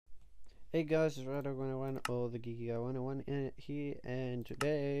Hey guys, it's Rado101 or the Geeky Guy 101 here, and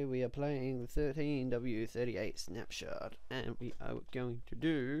today we are playing the 13W38 snapshot, and we are going to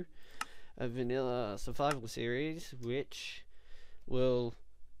do a vanilla survival series, which will,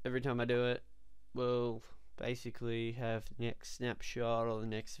 every time I do it, will basically have the next snapshot or the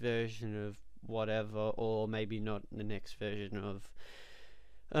next version of whatever, or maybe not the next version of,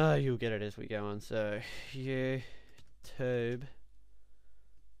 you'll get it as we go on. So, YouTube.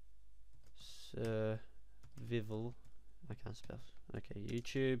 Vival, I can't spell. Okay,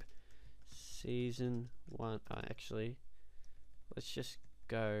 YouTube season 1. Actually, let's just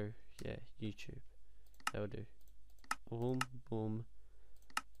go. Yeah, YouTube. That'll do. Boom, boom,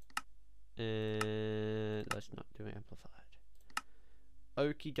 and let's not do amplified.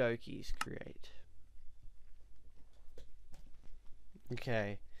 Okie dokies, create.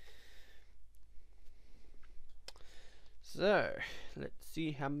 Okay. So, let's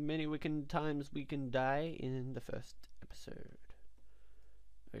see how many times we can die in the first episode.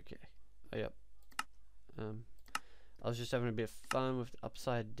 Okay. Oh, yep. I was just having a bit of fun with the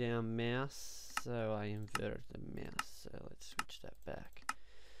upside down mouse, so I inverted the mouse. So let's switch that back.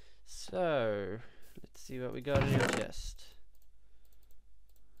 So, let's see what we got in our chest.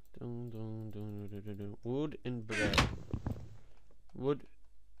 Wood and bread. Wood,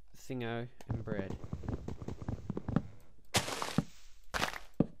 thingo, and bread.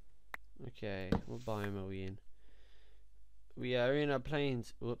 Okay, what biome are we in? We are in our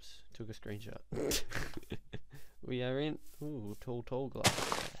plains. Whoops, took a screenshot. We are in tall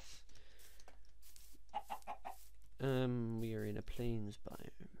glass. We are in a plains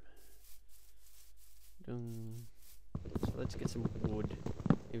biome. So let's get some wood.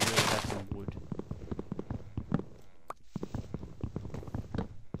 If we really have some wood.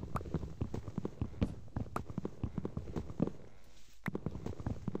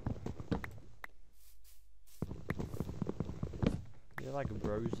 They're like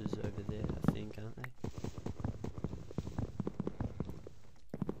roses over there, I think, aren't they?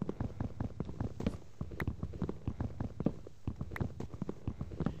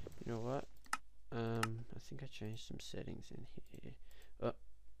 You know what? I think I changed some settings in here. Oh,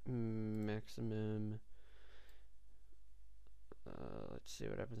 maximum. Let's see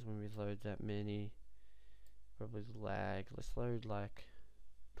what happens when we load that many. Probably lag. Let's load like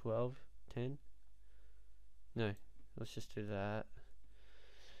 12, 10. No, let's just do that.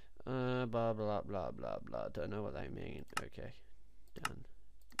 Blah blah blah blah blah. Don't know what they mean. Okay, done.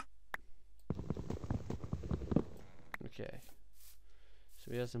 Okay,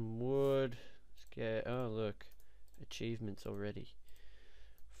 so we have some wood. Let's get. Oh look, achievements already.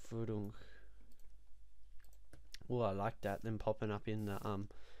 Fudung. Oh, I like that. Them popping up in the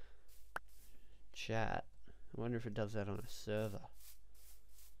chat. I wonder if it does that on a server.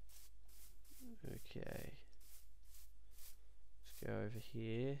 Okay. Let's go over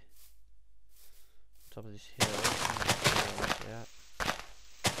here. Top of this hill. Out.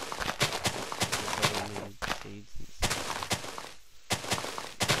 Probably need seeds and stuff.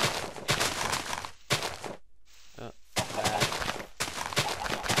 Oh, bad.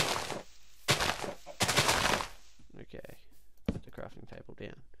 Okay. Put the crafting table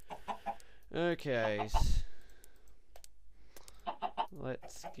down. Okay.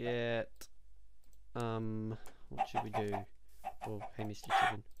 Let's get what should we do? Oh, hey Mr.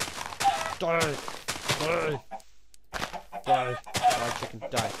 Chicken. Die! Die! Die! Die, chicken.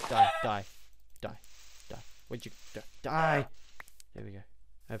 Die, die, die, die, die. Where'd you die? Die! There we go.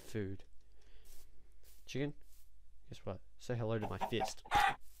 Have food. Chicken? Guess what? Say hello to my fist.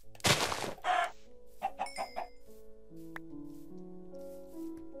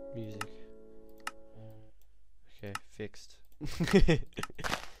 Music. Okay, fixed. Die,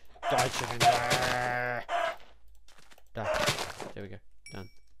 chicken. Die. Die. There we go. Done.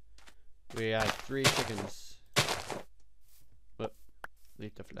 We have 3 chickens. Whoop.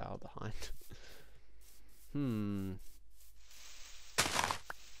 Leave the flower behind.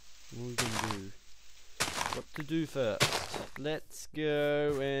 What we can do? What to do first? Let's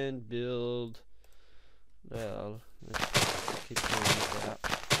go and build. Well, let's keep doing this out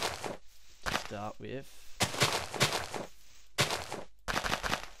to start with.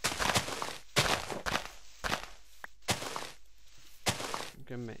 I'm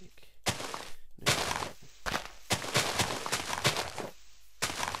gonna make.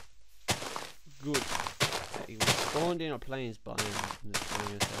 Good. Okay, we spawned in a plains biome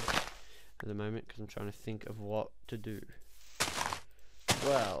at the moment because I'm trying to think of what to do.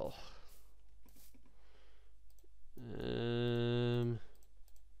 Well,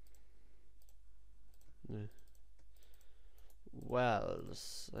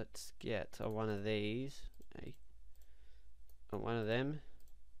 wells. Let's get one of these. One of them.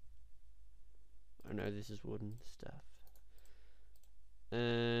 Oh no, this is wooden stuff.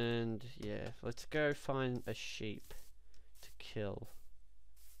 And yeah, let's go find a sheep to kill.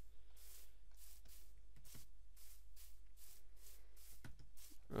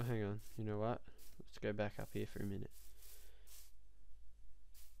 Oh, hang on. You know what? Let's go back up here for a minute.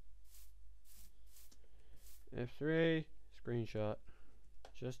 F3, screenshot,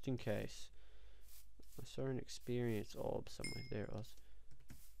 just in case. I saw an experience orb somewhere. There it was.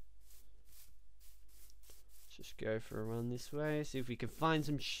 Let's just go for a run this way, see if we can find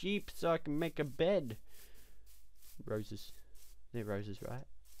some sheep so I can make a bed. Roses. They're roses, right?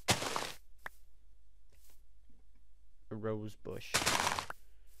 A rose bush.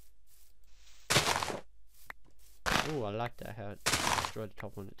 Oh, I like that, how it destroyed the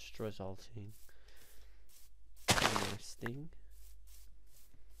top one, it destroys the whole thing. Nice thing.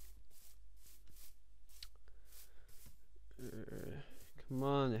 Come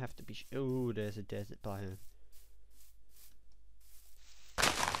on, there have to be. Oh, there's a desert biome.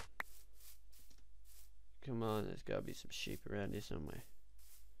 Come on, there's gotta be some sheep around here somewhere.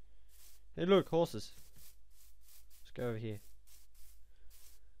 Hey, look, horses. Let's go over here.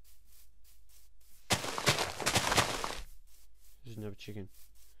 There's another chicken.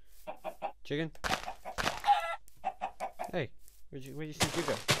 Chicken? Hey, where do you think you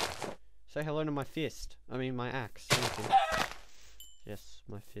go? Say hello to my fist. I mean my axe. Thank you. Yes,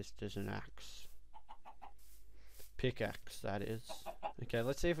 my fist is an axe. Pickaxe, that is. Okay,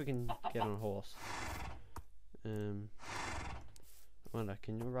 let's see if we can get on a horse. I wonder,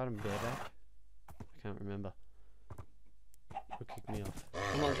 can you ride on bareback? I can't remember. It'll kick me off.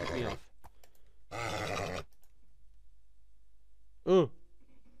 Come on, kick me off. Ooh!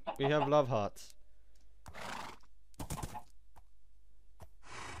 We have love hearts.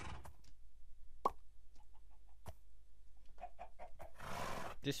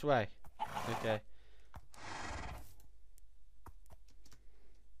 This way. Okay.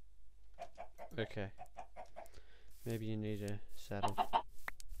 Okay. Maybe you need a saddle.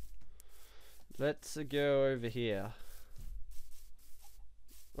 Let's go over here.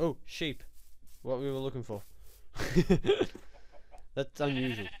 Oh, sheep. What we were looking for. That's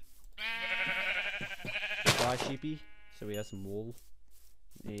unusual. Bye, sheepy. So we have some wool.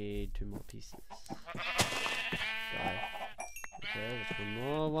 Need 2 more pieces. Die. Okay,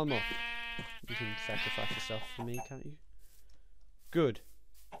 there's one more. You can sacrifice yourself for me, can't you? Good.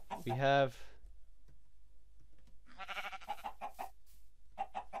 We have...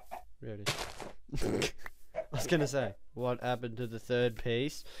 There it is. I was gonna say, what happened to the 3rd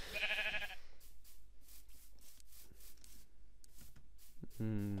piece?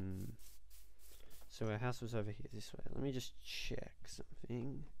 So our house was over here this way. Let me just check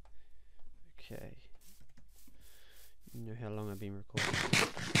something. Okay. You know how long I've been recording.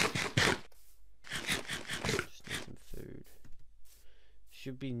 Just need some food.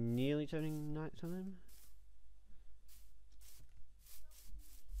 Should be nearly turning nighttime.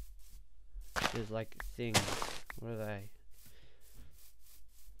 There's like things. What are they?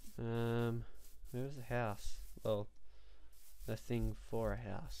 Where's the house? Well, a thing for a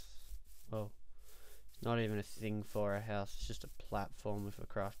house. Well, it's not even a thing for a house. It's just a platform with a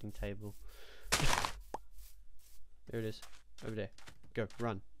crafting table. There it is. Over there. Go.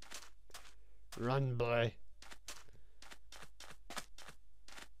 Run. Run, boy.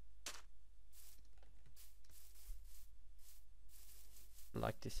 I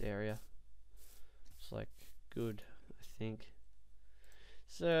like this area. It's like good, I think.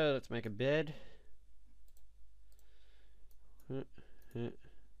 So let's make a bed.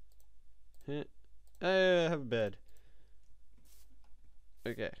 I have a bed.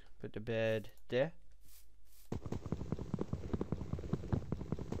 Okay, put the bed there.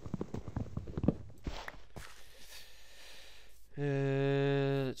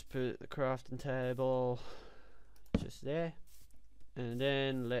 Let's put the crafting table just there. And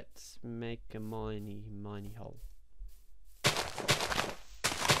then let's make a miney hole.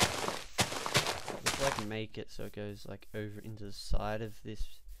 Let's like make it so it goes like over into the side of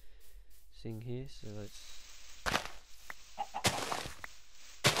this thing here. So let's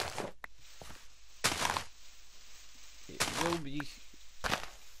it will be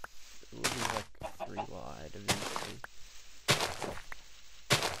like 3 wide eventually.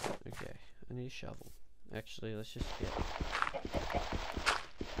 Okay, I need a shovel. Actually, let's just get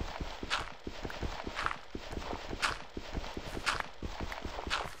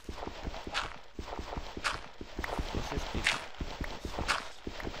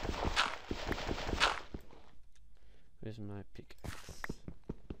where's my pickaxe?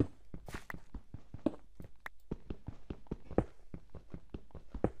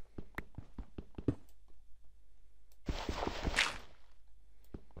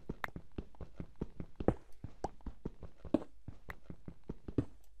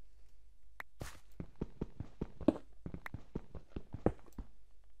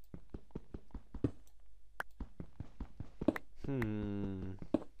 I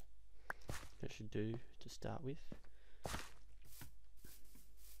should do to start with.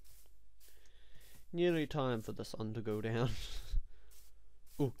 Nearly time for the sun to go down.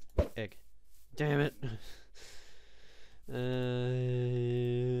 Ooh, egg. Damn it.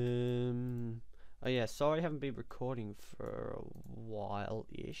 Oh yeah, sorry I haven't been recording for a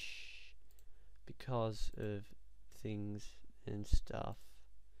while-ish because of things and stuff.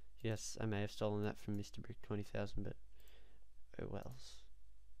 Yes, I may have stolen that from Mr. Brick 20,000, but oh wells.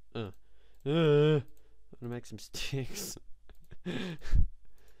 I'm gonna make some sticks.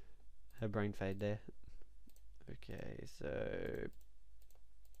 Her brain fade there. Okay, so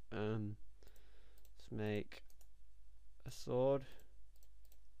let's make a sword,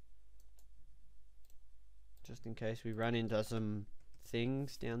 just in case we run into some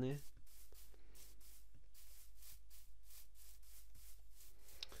things down there.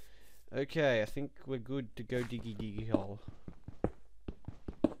 Okay, I think we're good to go diggy diggy hole.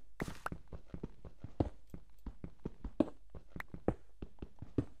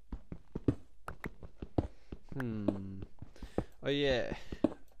 Oh yeah.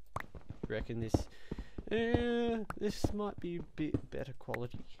 Reckon this might be a bit better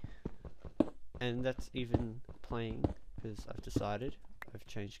quality, and that's even playing because I've decided I've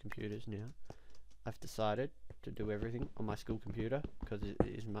changed computers now. I've decided to do everything on my school computer because it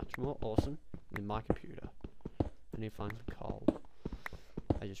is much more awesome than my computer. I need to find some coal.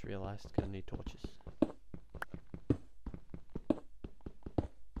 I just realised because I need torches.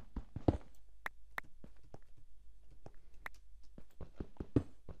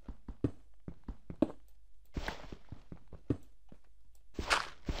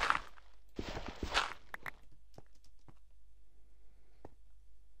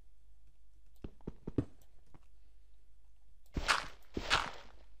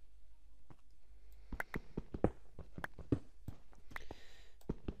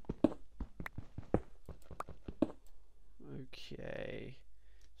 Okay,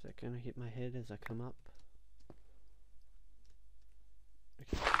 is that gonna hit my head as I come up?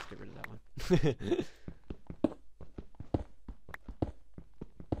 Okay, let's get rid of that one.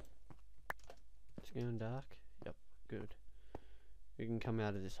 It's going dark? Yep, good. We can come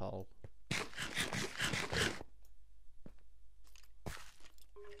out of this hole.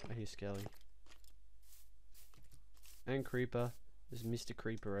 I hear Skelly. And Creeper. There's Mr.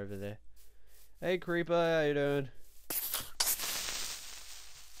 Creeper over there. Hey Creeper, how you doing?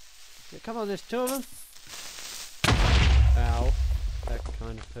 Yeah, come on, there's two of them. Ow. That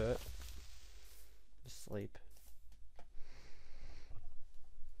kind of hurt. Sleep.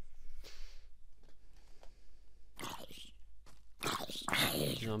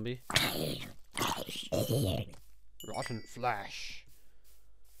 Zombie. Rotten flesh.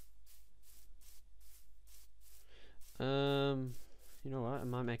 You know what? I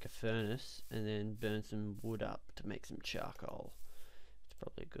might make a furnace and then burn some wood up to make some charcoal. It's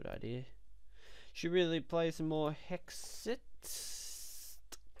probably a good idea. Should really play some more Hexit,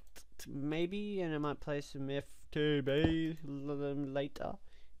 maybe, and I might play some FTB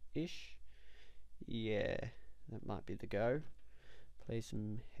later-ish. Yeah, that might be the go. Play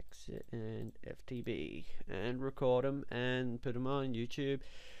some Hexit and FTB and record them and put them on YouTube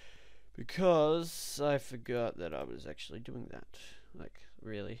because I forgot that I was actually doing that. Like,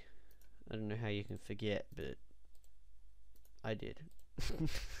 really. I don't know how you can forget, but I did.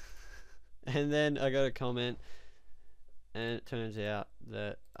 And then I got a comment, and it turns out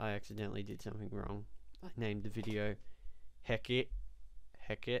that I accidentally did something wrong. I named the video Heckit,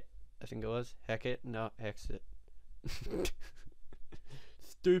 I think it was. Heckit, not Hexit.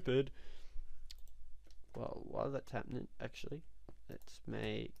 Stupid. Well, while that's happening, actually, let's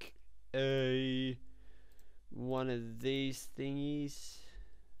make one of these thingies.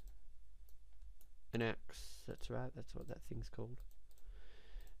 An axe, that's right, that's what that thing's called.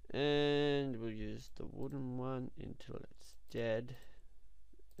 And we'll use the wooden one until it's dead.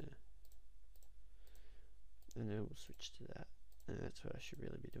 And then we'll switch to that. And that's what I should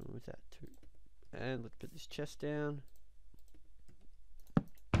really be doing with that too. And let's put this chest down.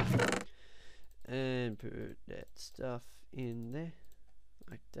 And put that stuff in there.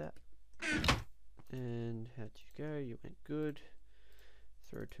 Like that. And how'd you go? You went good.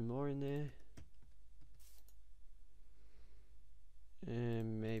 Throw two more in there.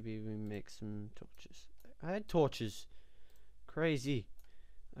 And maybe we make some torches. I had torches. Crazy.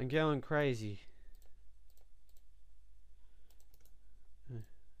 I'm going crazy.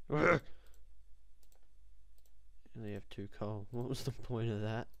 I only have 2 coal. What was the point of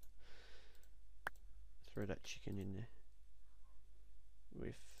that? Throw that chicken in there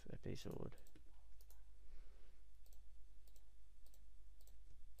with a piece of wood.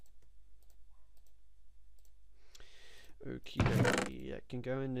 Okie dokie, that can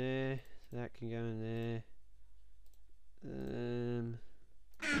go in there, that can go in there.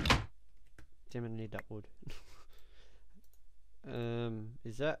 Damn it, I need that wood.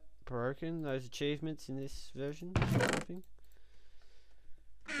 Is that broken, those achievements in this version or something?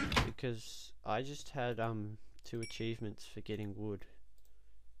 Because I just had 2 achievements for getting wood.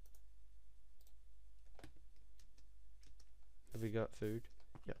 Have we got food?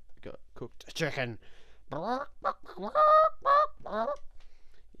 Yep, we got cooked chicken. Yep.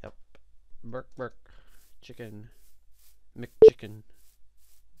 Burk burk. Chicken. McChicken.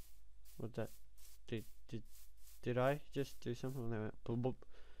 What's that? Did I just do something like that? Boop, boop.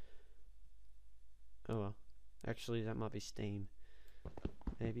 Oh well. Actually, that might be Steam.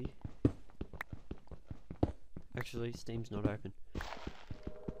 Maybe. Actually, Steam's not open.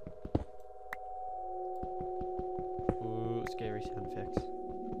 Ooh, scary sound effects.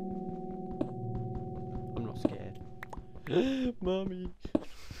 I'm not scared. Mommy!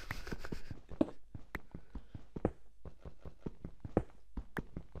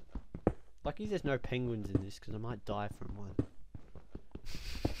 Lucky there's no penguins in this, because I might die from one.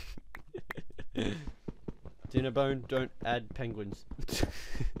 Dinner bone, don't add penguins.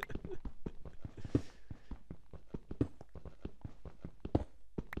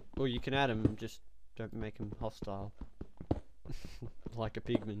 Well, you can add them, just don't make them hostile. Like a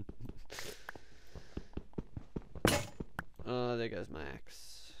pigman. Oh, there goes my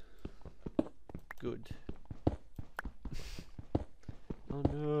axe. Good. Oh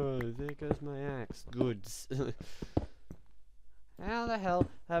no, there goes my axe. Goods. How the hell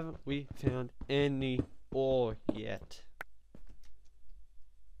haven't we found any ore yet?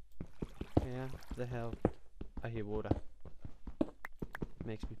 How the hell? I hear water.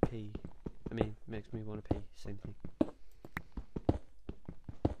 Makes me pee. I mean, makes me want to pee. Same thing.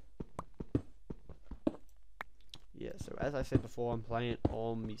 Yeah, so as I said before, I'm playing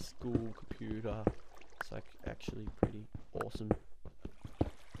on my school computer. It's like actually pretty awesome.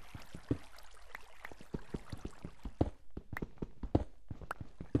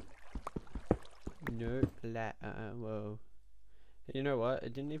 No lag. Whoa. You know what?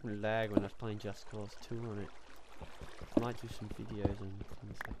 It didn't even lag when I was playing Just Cause 2 on it. I might do some videos and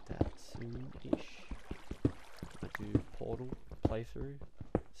things like that soon-ish. Might do Portal playthrough.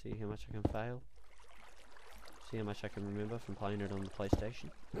 See how much I can fail. See how much I can remember from playing it on the PlayStation.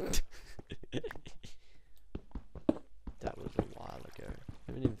 That was a while ago. I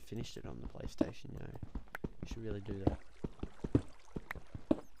haven't even finished it on the PlayStation, you know. You should really do that.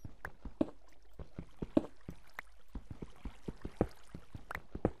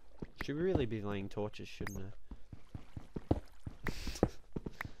 Should really be laying torches, shouldn't I?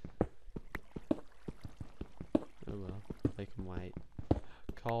 Oh well, they can wait.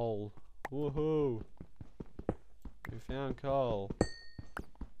 Coal. Woohoo! We found coal.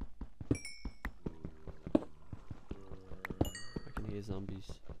 I can hear zombies.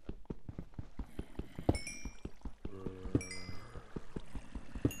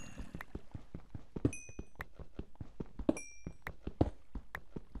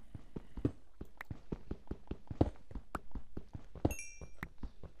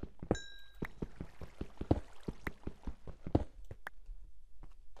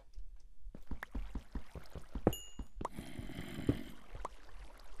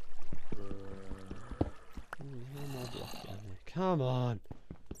 Come on.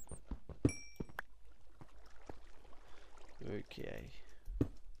 Okay.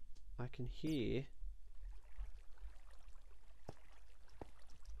 I can hear.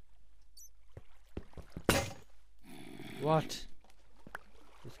 What?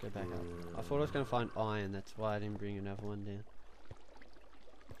 Let's go back up. I thought I was going to find iron, that's why I didn't bring another one down.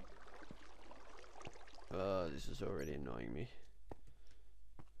 Oh, this is already annoying me.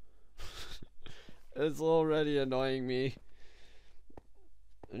 It's already annoying me.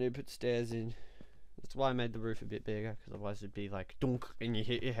 I need to put stairs in. That's why I made the roof a bit bigger, because otherwise it'd be like dunk and you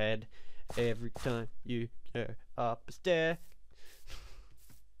hit your head every time you go up a stair.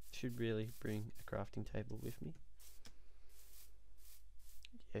 Should really bring a crafting table with me.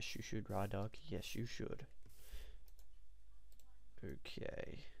 Yes, you should, Rydog. Yes, you should.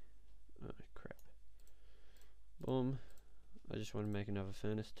 Okay. Oh, crap. Boom. I just want to make another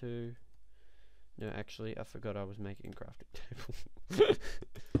furnace too. No, actually, I forgot I was making a crafting table.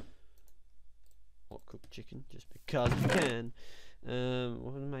 Or cook chicken, just because you can.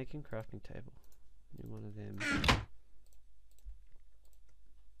 What am I making? Crafting table. Need one of them.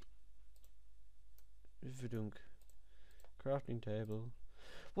 Vidunk. Crafting table.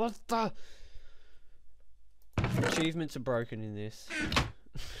 What the? Achievements are broken in this.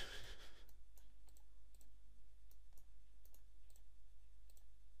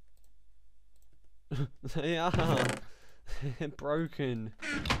 They are. They're broken.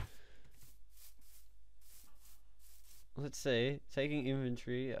 Let's see. Taking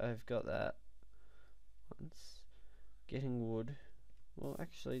inventory. I've got that. Once. Getting wood. Well,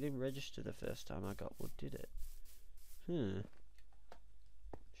 actually, it didn't register the first time I got wood, did it? Should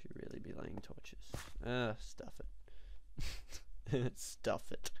really be laying torches. Stuff it.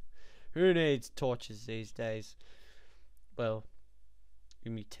 Stuff it. Who needs torches these days? Well,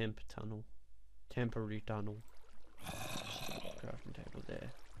 give me temporary tunnel. Crafting table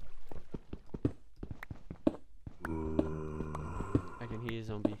there. I can hear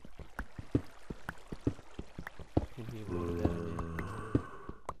zombie. I can hear water down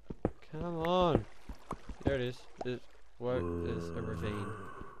here. Come on! There it is. There's a ravine.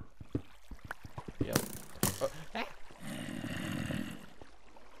 Yep. Oh. Ah!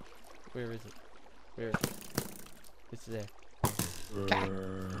 Where is it? Where is it? It's there. Ah!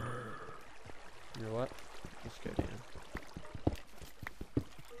 You know what? Let's go down.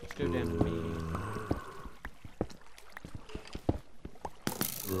 Let's go down to me.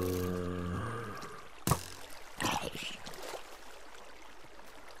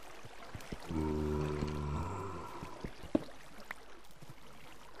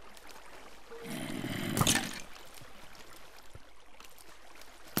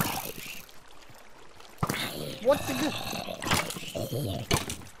 What the good?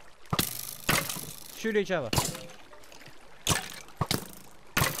 Shoot each other.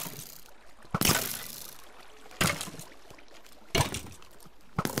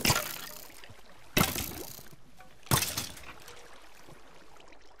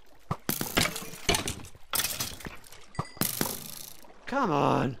 Come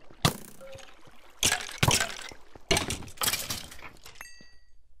on.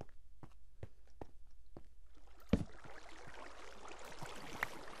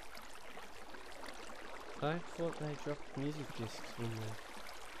 I thought they dropped music discs when they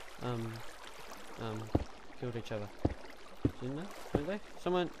killed each other. Didn't they? Didn't they?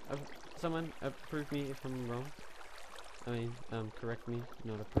 Someone approve me if I'm wrong. I mean, correct me,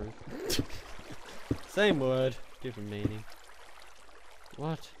 not approve. Same word, different meaning.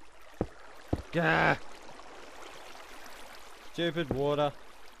 What? Gah! Stupid water.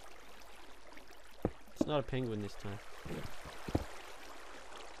 It's not a penguin this time.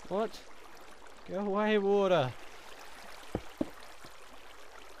 What? Go away, water!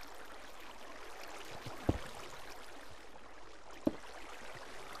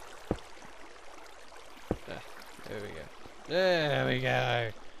 There we go. There we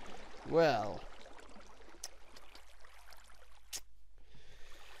go! Well.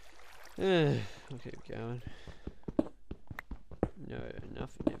 I'll keep going. No,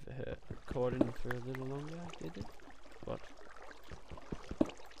 nothing ever hurt. Recording for a little longer, did it? What?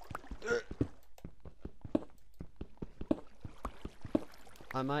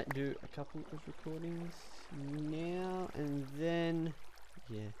 I might do a couple of recordings now and then.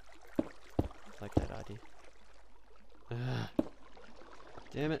 Yeah. Like that idea.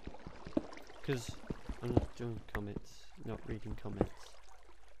 Damn it. Because I'm not doing comments. Not reading comments.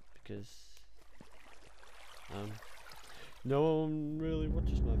 Because no one really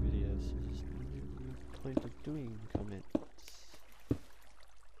watches my videos, so there's no point of doing comments.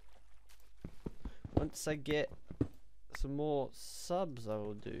 Once I get some more subs I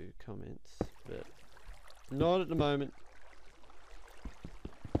will do comments, but not at the moment.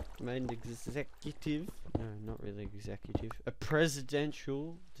 Made an executive, no, not really executive, a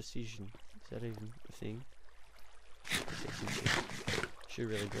presidential decision. Is that even a thing? Should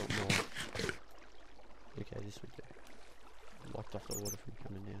really drop more. Okay, this would do. Locked off the water from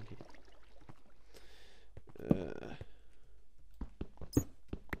coming down here.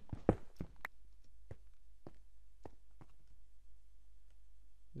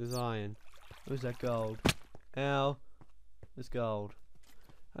 There's iron. Where's that gold? Ow. There's gold.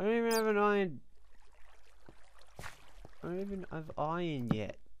 I don't even have an iron. I don't even have iron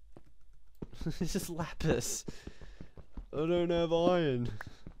yet. This is lapis. I don't have iron.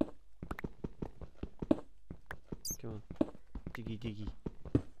 Come on. Diggy diggy.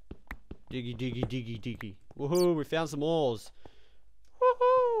 Diggy diggy diggy diggy. Woohoo, we found some ores.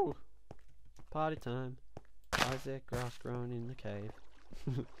 Woohoo! Party time. Why is there grass growing in the cave?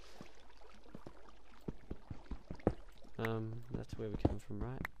 That's where we come from,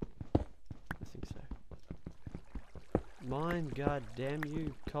 right? I think so. Mine, god damn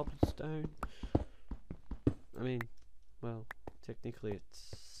you, cobblestone. I mean, well, technically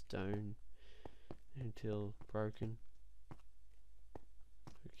it's stone until broken.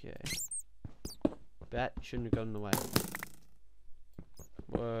 Okay. Bat shouldn't have gotten in the way.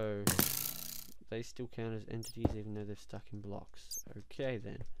 Whoa. they still count as entities even though they're stuck in blocks. Okay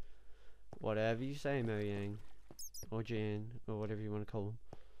then. Whatever you say, Mojang. Or Jan, or whatever you want to call them.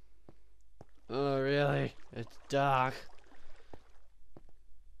 Oh, really? It's dark.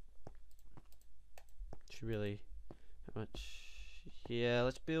 It's really... How much... Yeah,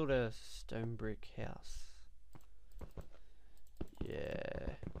 let's build a stone brick house.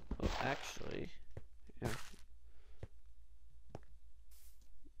 Yeah. Well, actually... Yeah.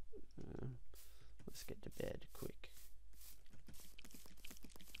 Let's get to bed quick.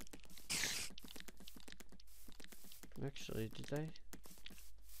 Actually, did they?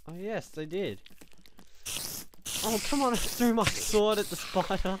 Oh yes, they did. Oh come on, I threw my sword at the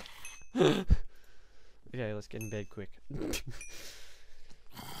spider. Okay, let's get in bed quick.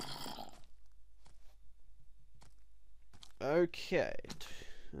 Okay.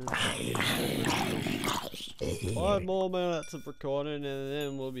 5 more minutes of recording and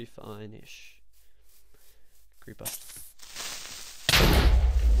then we'll be fine-ish. Creeper.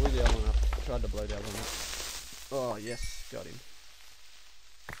 Blew the other one up. Tried to blow the other one up. Oh yes, got him.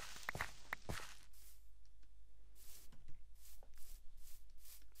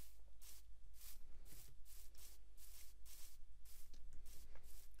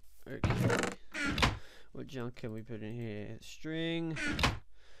 Okay. What junk can we put in here? String.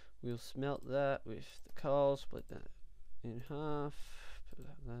 We'll smelt that with the coal, split that in half, put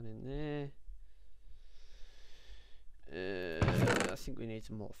that in there. I think we need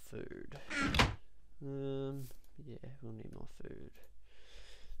some more food. Yeah, we'll need more food.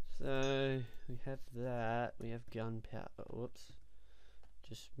 So we have that. We have gunpowder. Whoops.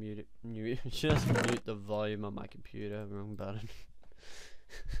 Just mute it. Just mute the volume on my computer. Wrong button.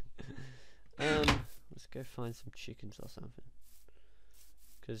 Let's go find some chickens or something.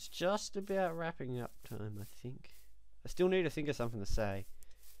 Cause just about wrapping up time, I think. I still need to think of something to say.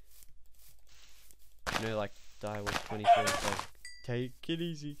 You know, like Direwolf 24 is like, take it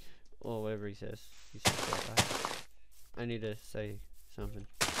easy, or whatever he says. He says that. I need to say something.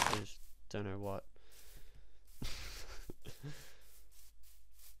 I just don't know what.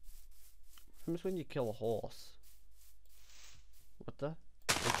 Happens when you kill a horse. What the?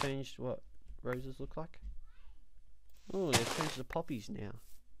 They changed what roses look like? Oh, they've changed the poppies now.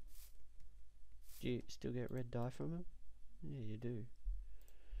 Do you still get red dye from them? Yeah, you do.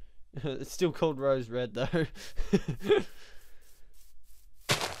 It's still called rose red though.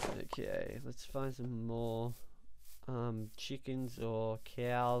 Okay, let's find some more chickens or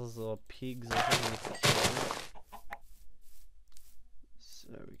cows or pigs or something like that. So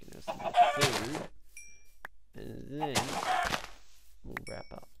we can have some more food. And then we'll wrap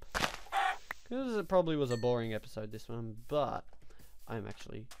up. Because it probably was a boring episode, this one, but I'm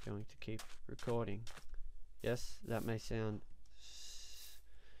actually going to keep recording. Yes, that may sound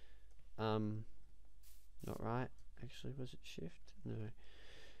not right. Actually, was it shift? No.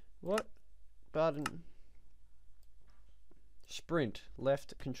 What button? Sprint,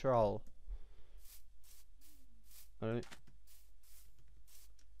 left control. I don't.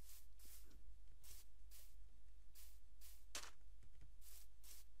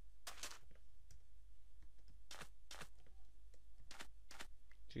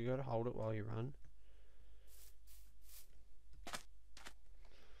 So you gotta hold it while you run.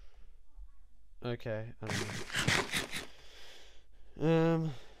 Okay, I don't know.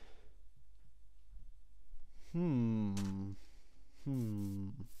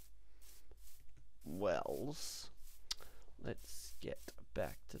 Wells, let's get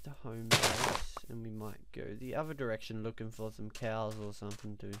back to the home base, and we might go the other direction looking for some cows or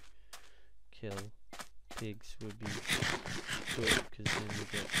something to kill. Pigs would be good, because then we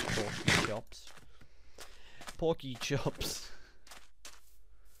get porky chops. Porky chops.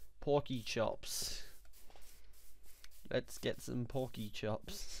 Porky chops. Let's get some porky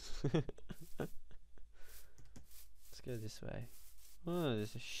chops. Let's go this way. Oh,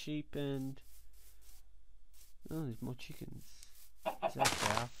 there's a sheep and... oh, there's more chickens. Is that a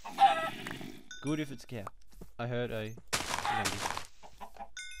cow? Good if it's a cow. I heard a...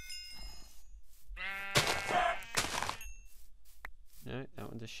 no, that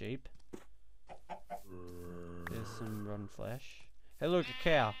one's a sheep. There's some rotten flesh. Hey look, a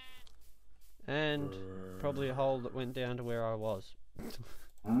cow. And probably a hole that went down to where I was.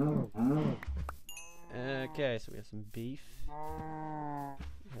 Okay, so we have some beef.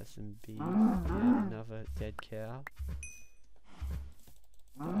 We have some beef. Yeah, another dead cow.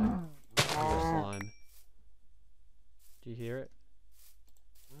 Slime. Do you hear it?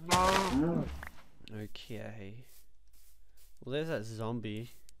 Okay. Well, there's that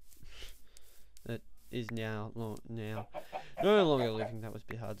zombie that is now no longer living. That was a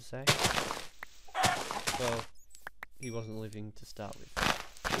bit hard to say. Well, he wasn't living to start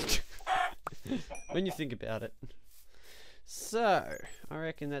with. When you think about it. So, I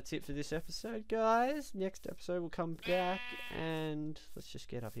reckon that's it for this episode, guys. Next episode we'll come back and let's just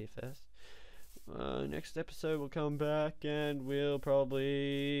get up here first. Next episode we'll come back and we'll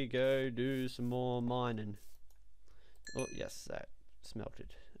probably go do some more mining. Oh yes, that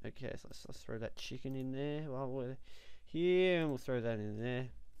smelted. Okay, so let's throw that chicken in there while we're here, and we'll throw that in there.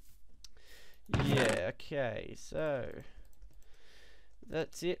 Yeah, okay, so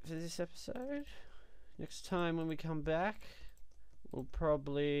that's it for this episode. Next time when we come back, we'll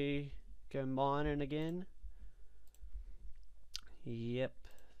probably go mining again. Yep,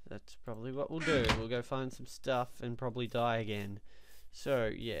 that's probably what we'll do. We'll go find some stuff and probably die again. So,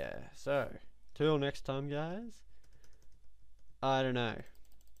 yeah. So, till next time, guys. I don't know.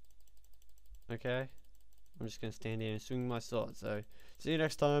 Okay? I'm just going to stand here and swing my sword. So, see you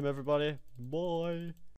next time, everybody. Bye.